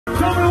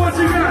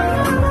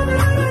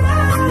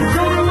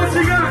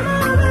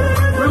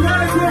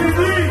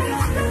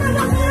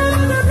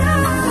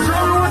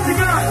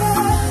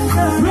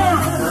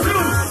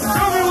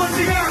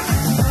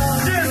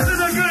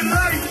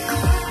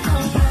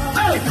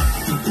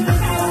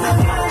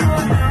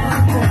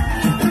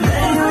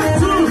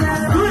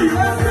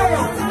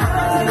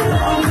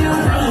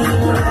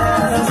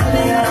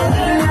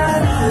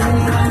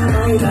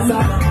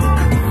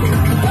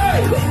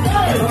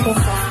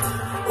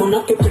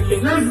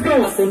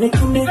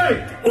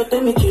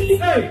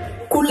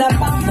Kula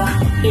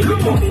pamba,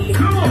 ilipomili.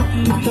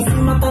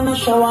 Akasema tana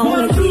shawa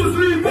mwezi.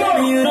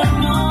 Baby, you don't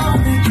know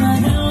the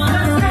kind of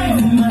love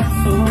in my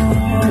soul.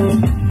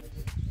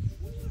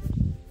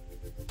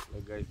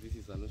 Hello guys, this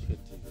is Anushka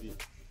TV.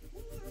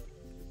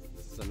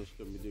 This is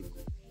Anushka Media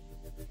Group.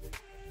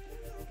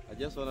 I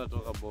just want to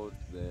talk about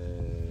the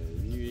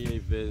New Year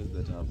events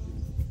that have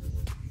been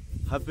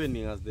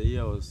happening as the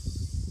year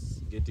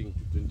was getting to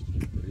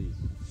 2023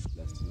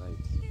 last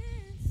night.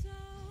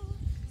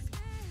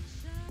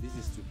 This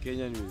is to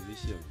Kenyan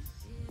musicians.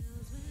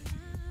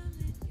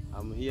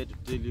 I'm here to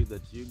tell you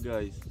that you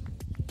guys,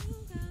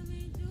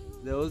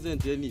 there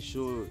wasn't any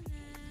show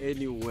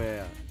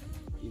anywhere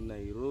in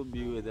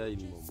Nairobi, whether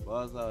in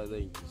Mombasa, whether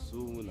in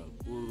Kisumu,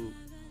 Nakuru,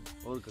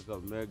 or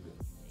Kakamega,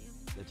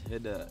 that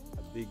had a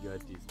big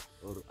artist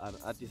or an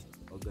artist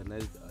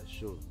organized a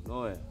show.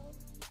 Nowhere.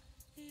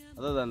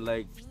 Other than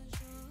like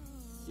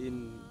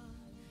in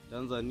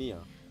Tanzania,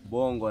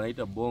 Bongo,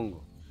 anaita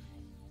Bongo.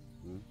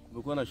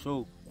 Kumekuwa na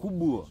show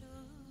kubwa.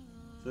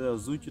 Show ya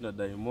Zuchu na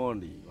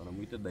Diamond,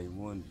 wanamuita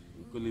Diamond.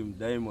 We call him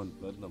Diamond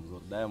Platnumz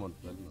or Diamond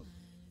Platnumz.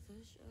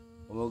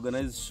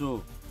 Organized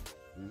show.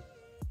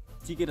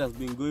 Ticket has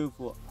been going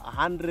for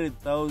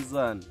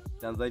 100,000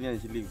 Tanzanian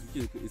shillings,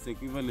 which is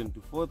equivalent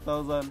to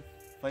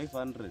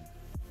 4,500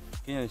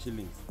 Kenyan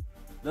shillings.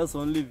 That's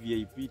only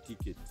VIP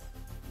ticket.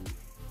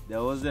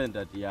 There wasn't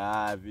that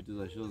vitu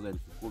za shows za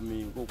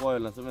 10,000. Kwa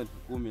wanasema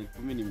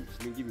 10,000 ni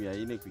shilingi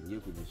 400 kuingia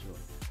kwenye show.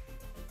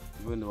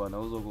 Hivyo ndio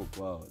wanauza huko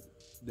kwao.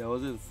 There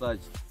wasn't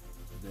such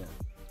there.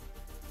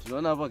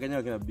 Tunaona hapa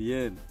Kenya kina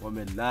BN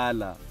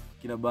wamelala.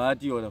 Kina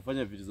Bahati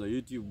wanafanya vitu za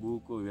YouTube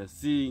huko. We are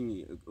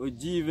seeing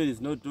OG even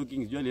is not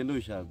talking. Sijui alienda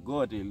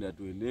ushago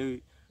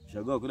atuelewi.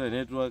 Ushago kuna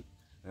network.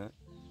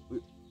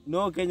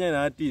 No Kenyan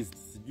artist,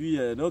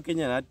 no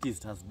Kenyan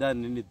artist has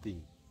done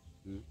anything.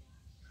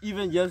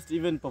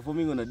 Even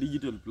performing on a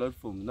digital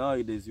platform.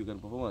 Nowadays you can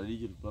perform on a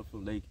digital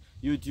platform like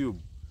YouTube.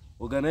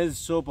 Organized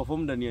show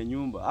perform ndani ya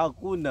nyumba.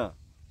 Hakuna.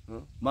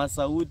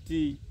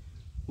 Sauti,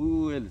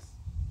 who else?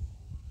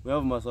 We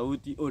have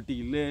Sauti,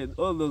 Otile,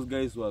 all those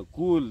guys were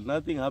cool.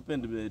 Nothing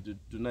happened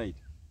tonight.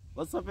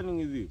 What's happening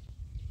with you?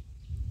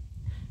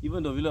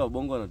 Even though vile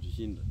wabongo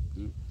wanatushinda.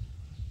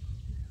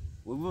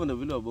 Even though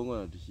vile wabongo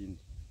wanatushinda.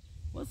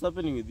 What's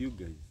happening with you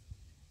guys?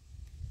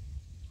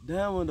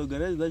 Diamond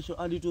organized that show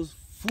and it was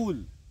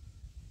full.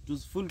 It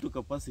was full to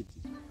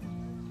capacity.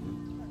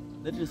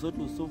 That resort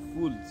was so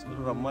full. It's called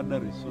Ramada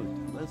Resort.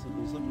 That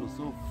resort was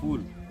so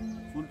full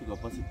to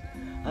capacity.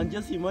 And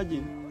just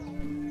imagine,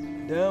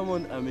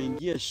 Diamond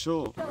ameingia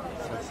show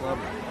saa 7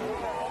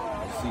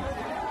 usiku.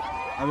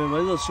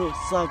 Amemaliza show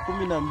saa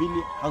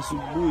 12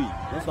 asubuhi.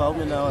 That's how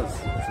many hours?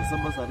 Saa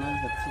 7, saa 8,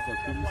 saa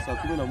 9, saa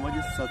 10, saa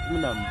 11, saa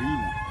 12.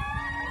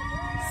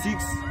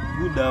 6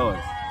 good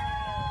hours.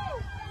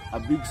 A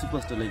big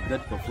superstar like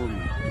that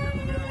performing.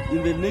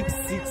 In the next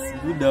 6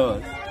 good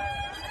hours,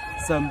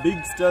 some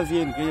big stars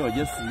here in Kenya were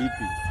just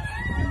sleeping.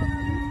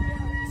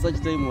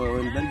 Such time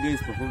when that guy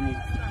is performing,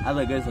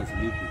 other guys are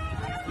sleeping.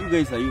 You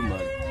guys are you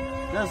mad?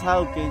 That's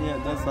how Kenya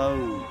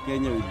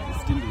will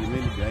still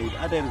remain behind.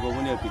 Hata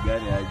Nkomoni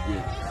apigane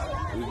aje.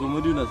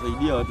 Nkomoni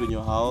unasaidia watu wenye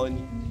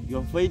haoni.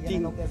 You're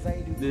fighting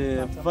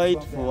the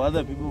fight for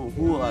other people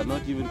who are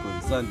not even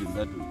concerned in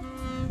that way.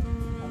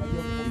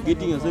 You're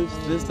getting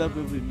yourself stressed up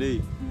every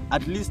day.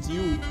 At least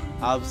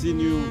I've seen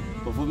you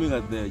performing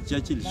at the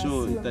Churchill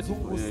show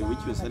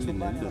which was held in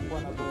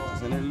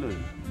Eldoret.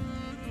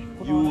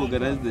 You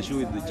organized the show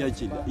with the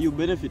Churchill. You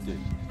benefited.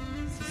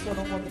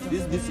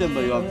 This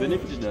December you have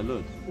benefited a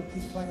lot.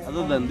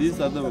 Other than these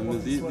other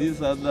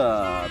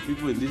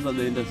people in this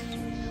other industry,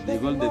 they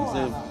call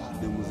themselves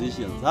the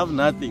musicians. Have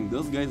nothing.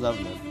 Those guys have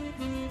nothing.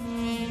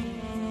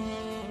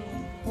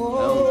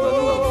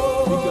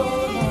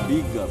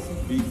 Big up.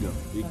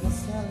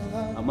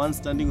 A man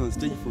standing on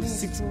stage for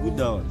 6 good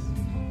hours.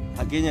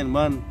 A Kenyan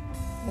man,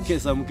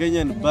 some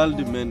Kenyan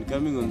bald men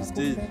coming on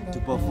stage to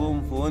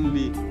perform for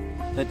only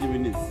 30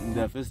 minutes in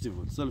their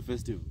festival, Soul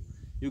Festival.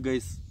 You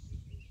guys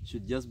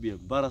should just be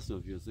embarrassed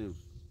of yourself.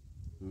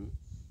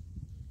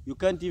 You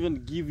can't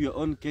even give your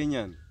own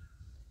Kenyan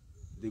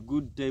the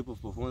good type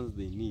of performance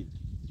they need.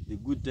 The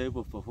good type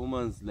of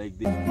performance like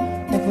this.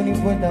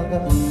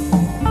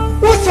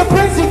 What's your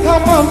principle?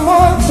 Come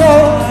on,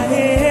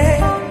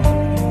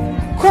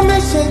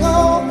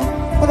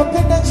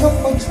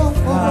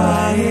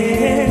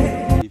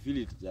 You feel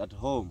it at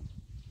home.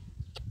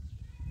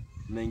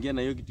 Mnaingia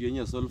na hiyo kitu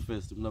yenye Soul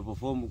Fest,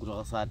 mnaperform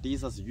kutoka saa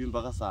 9 sijui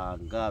mpaka saa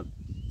ngapi.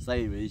 Saa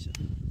imeisha.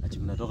 Ati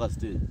mnatoka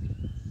stage.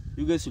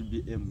 You guys should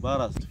be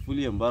embarrassed,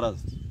 fully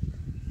embarrassed.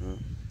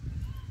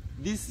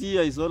 This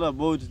year is all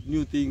about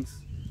new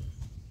things.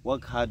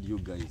 Work hard, you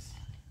guys.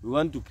 We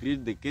want to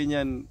create the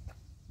Kenyan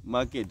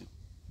market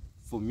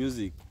for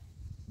music.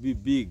 Be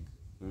big.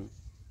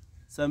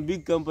 Some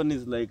big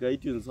companies like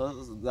iTunes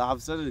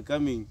have started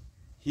coming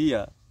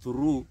here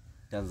through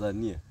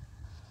Tanzania.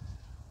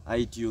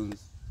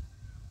 iTunes,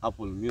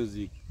 Apple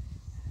Music.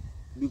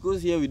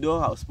 Because here we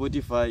don't have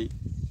Spotify.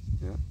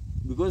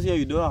 because here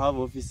you don't have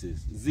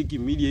offices. Ziki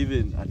Media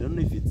even, I don't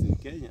know if it's in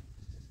Kenya.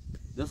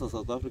 That's a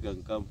South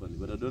African company,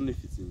 but I don't know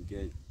if it's in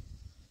Kenya.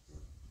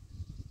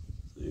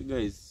 So you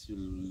guys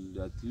should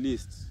at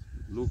least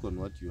look on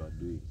what you are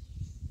doing.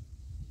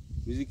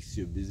 Music is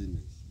your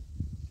business.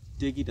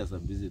 Take it as a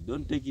business.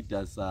 Don't take it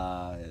as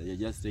you're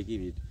just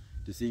taking it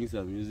to sing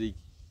some music.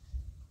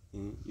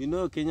 You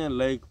know, Kenyans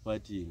like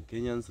partying.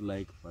 Kenyans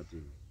like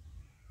partying.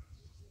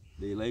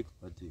 They like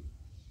partying.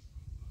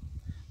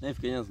 Now if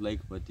Kenyans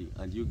like partying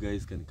and you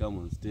guys can come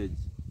on stage,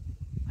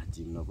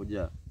 ati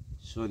mnakuja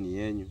show ni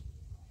yenyu,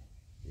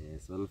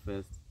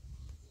 Soulfest,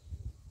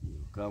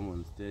 you come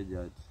on stage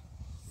at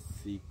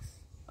 6,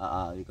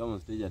 you come on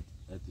stage at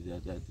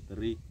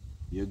 3,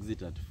 you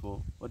exit at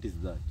 4. What is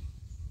that?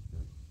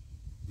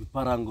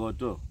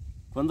 Kiparangoto.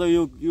 Kwanza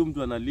hiyo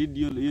mtu ana lead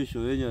hiyo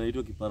show yenyewe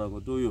anaitwa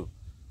Kiparangoto huyo.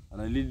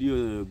 Ana lead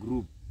hiyo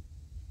group.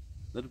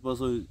 That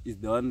person is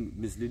the one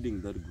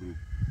misleading that group.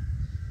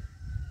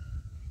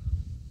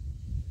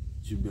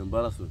 You should be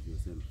embarrassed of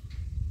yourself.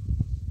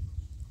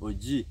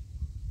 OG.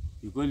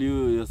 You call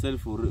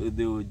yourself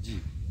the OG.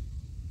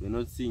 We're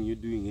not seeing you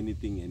doing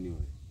anything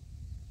anyway.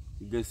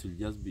 You guys should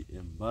just be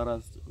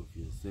embarrassed of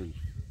yourself.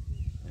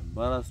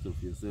 Embarrassed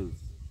of yourselves.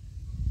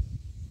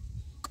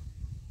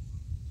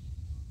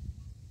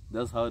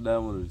 That's how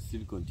Diamond will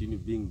still continue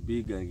being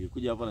big and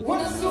kuja hapa na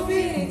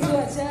wanasubiri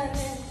tuachane.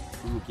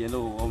 Ukienda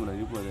kwa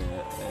mnalipo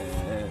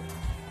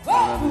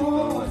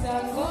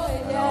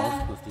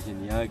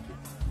station yake.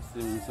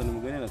 Msanii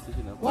mgani na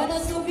station hapo?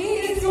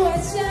 Wanasubiri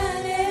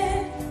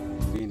tuachane.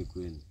 Ngeni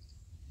kweli.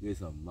 You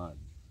guys are mad.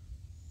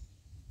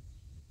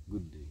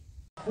 Good day.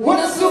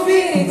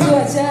 Wanasubiri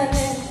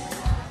tuachane.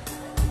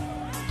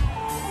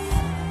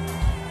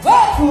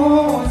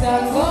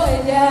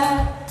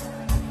 Ngoja.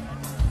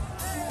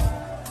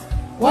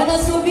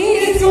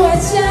 Wanasubiri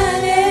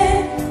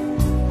tuachane.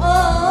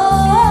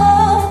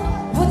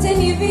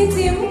 Vuteni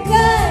viti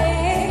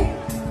mkae.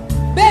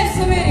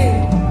 Subiri.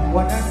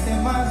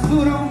 Wanasema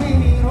zura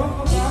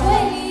umeniroga.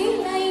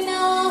 Kweli na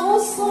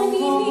inawahusu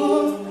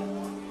nini?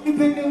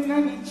 Nipende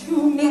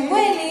unanichuna. Ni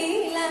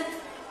kweli ila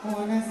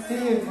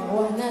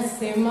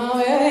wanasema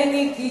wewe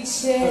ni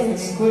kicheche.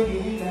 Ni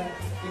kweli ila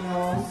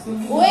inawahusu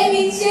nini? Wewe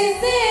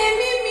nichezee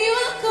mimi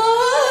wako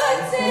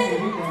wote.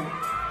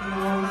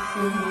 Inawahusu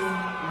nini?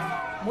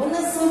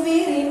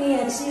 Wanasubiri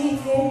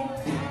niachike.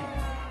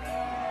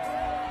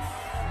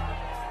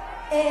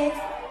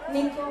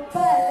 Niko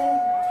pale.